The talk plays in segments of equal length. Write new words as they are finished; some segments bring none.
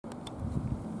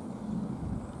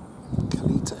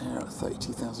Kalitta Air at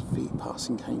 32,000 feet,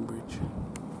 passing Cambridge.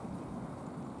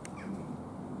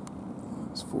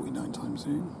 That's 49 times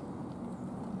zoom.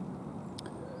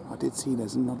 I did see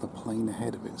there's another plane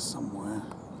ahead of it somewhere.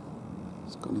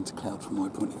 It's gone into cloud from my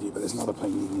point of view, but there's another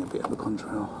plane leaving a bit of the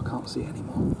contrail. I can't see it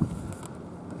anymore.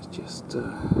 Let's just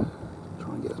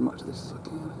try and get as much of this as I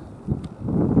can.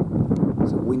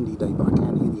 It's a windy day, but I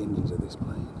can hear the engines of this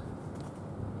plane.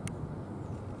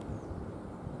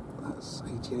 That's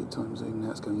 88 times zoom,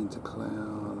 now it's going into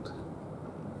cloud.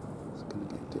 It's going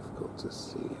to get difficult to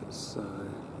see it, so I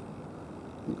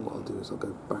think what I'll do is I'll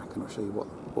go back and I'll show you what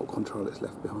contrail it's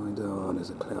left behind. Oh, and there's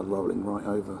a cloud rolling right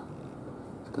over.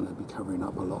 It's going to be covering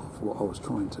up a lot of what I was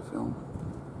trying to film.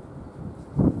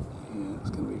 Yeah, it's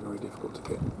going to be very difficult to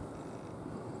get.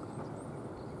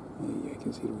 Yeah, you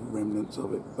can see the remnants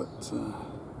of it, but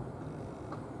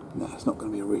no, it's not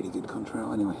going to be a really good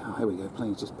contrail. Anyway, oh, here we go,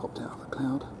 plane's just popped out of the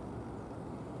cloud.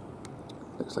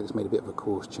 Looks like it's made a bit of a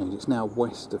course change. It's now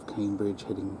west of Cambridge,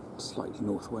 heading slightly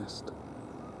northwest.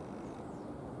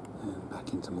 And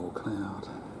back into more cloud.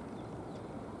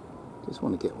 Just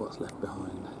want to get what's left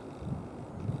behind.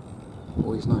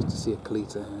 Always nice to see a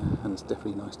Kalitta Air, and it's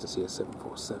definitely nice to see a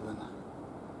 747.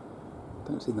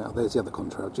 Don't see that. Oh, there's the other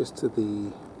contrail, just to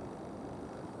the...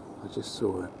 I just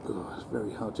saw it. Oh, it's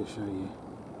very hard to show you.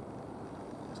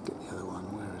 Let's get the other one.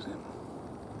 Where is it?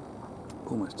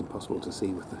 Almost impossible to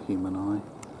see with the human eye.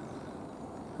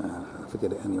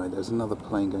 Forget it anyway. There's another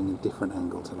plane going in a different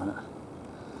angle to that.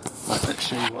 Right, let's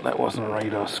show you what that was on the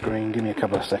radar screen. Give me a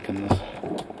couple of seconds.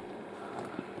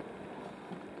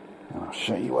 And I'll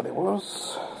show you what it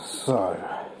was. So,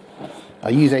 I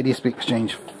use ADS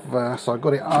Exchange first. So I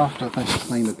got it after the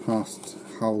plane had passed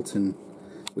Halton,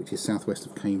 which is southwest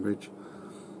of Cambridge.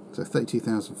 So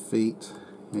 32,000 feet.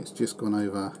 It's just gone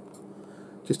over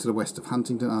just to the west of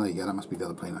Huntingdon. Oh, there you go, that must be the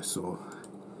other plane I saw.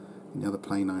 And the other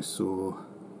plane I saw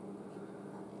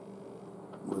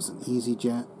was an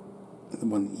EasyJet. The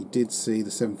one that you did see,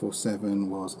 the 747,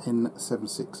 was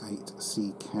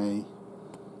N768CK.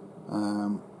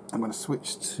 I'm going to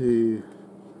switch to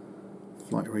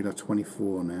Flight Radar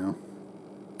 24 now,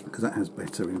 because that has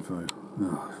better info.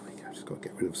 Oh, there we go. Just got to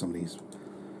get rid of some of these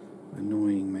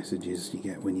annoying messages you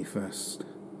get when you first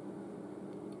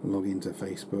log into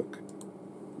Facebook.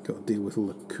 Got to deal with all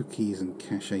the cookies and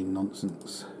cache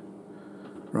nonsense.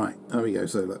 Right, there we go.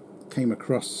 So look, came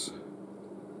across,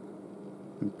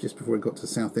 and just before it got to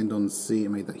Southend on Sea, it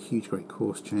made that huge great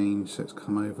course change. So it's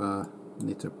come over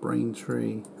near to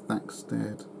Braintree,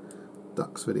 Thaxted,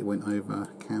 Duxford it went over,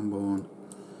 Camborne.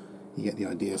 You get the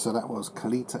idea. So that was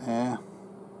Kalitta Air.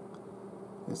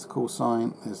 There's the call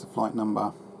sign, there's the flight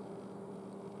number.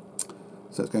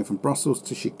 So it's going from Brussels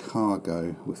to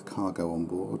Chicago with cargo on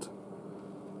board.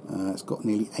 It's got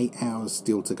nearly 8 hours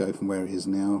still to go from where it is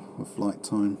now of flight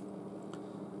time.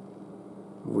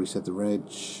 I've already said the reg,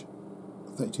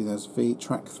 32,000 feet,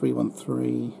 track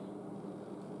 313,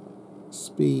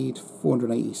 speed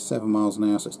 487 miles an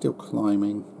hour, so it's still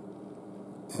climbing.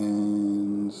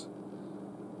 And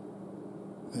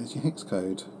there's your hex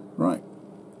code. Right,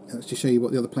 let's just show you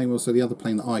what the other plane was. So the other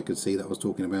plane that I could see that I was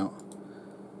talking about,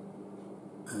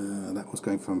 that was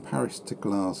going from Paris to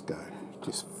Glasgow.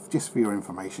 Just for your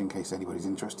information, in case anybody's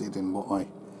interested in what I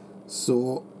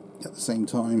saw at the same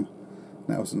time.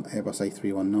 That was an Airbus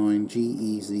A319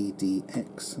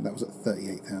 GEZDX. That was at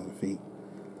 38,000 feet.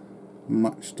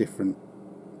 Much different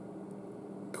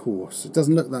course. It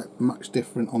doesn't look that much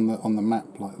different on the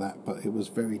map like that, but it was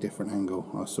very different angle.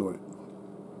 I saw it.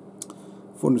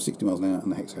 460 miles an hour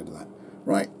and the hex code of that.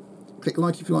 Right, click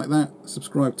like if you like that.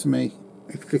 Subscribe to me.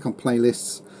 If you click on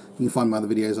playlists, you can find my other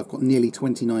videos. I've got nearly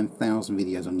 29,000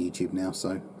 videos on YouTube now,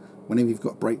 so whenever you've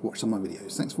got a break, watch some of my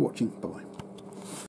videos. Thanks for watching. Bye bye.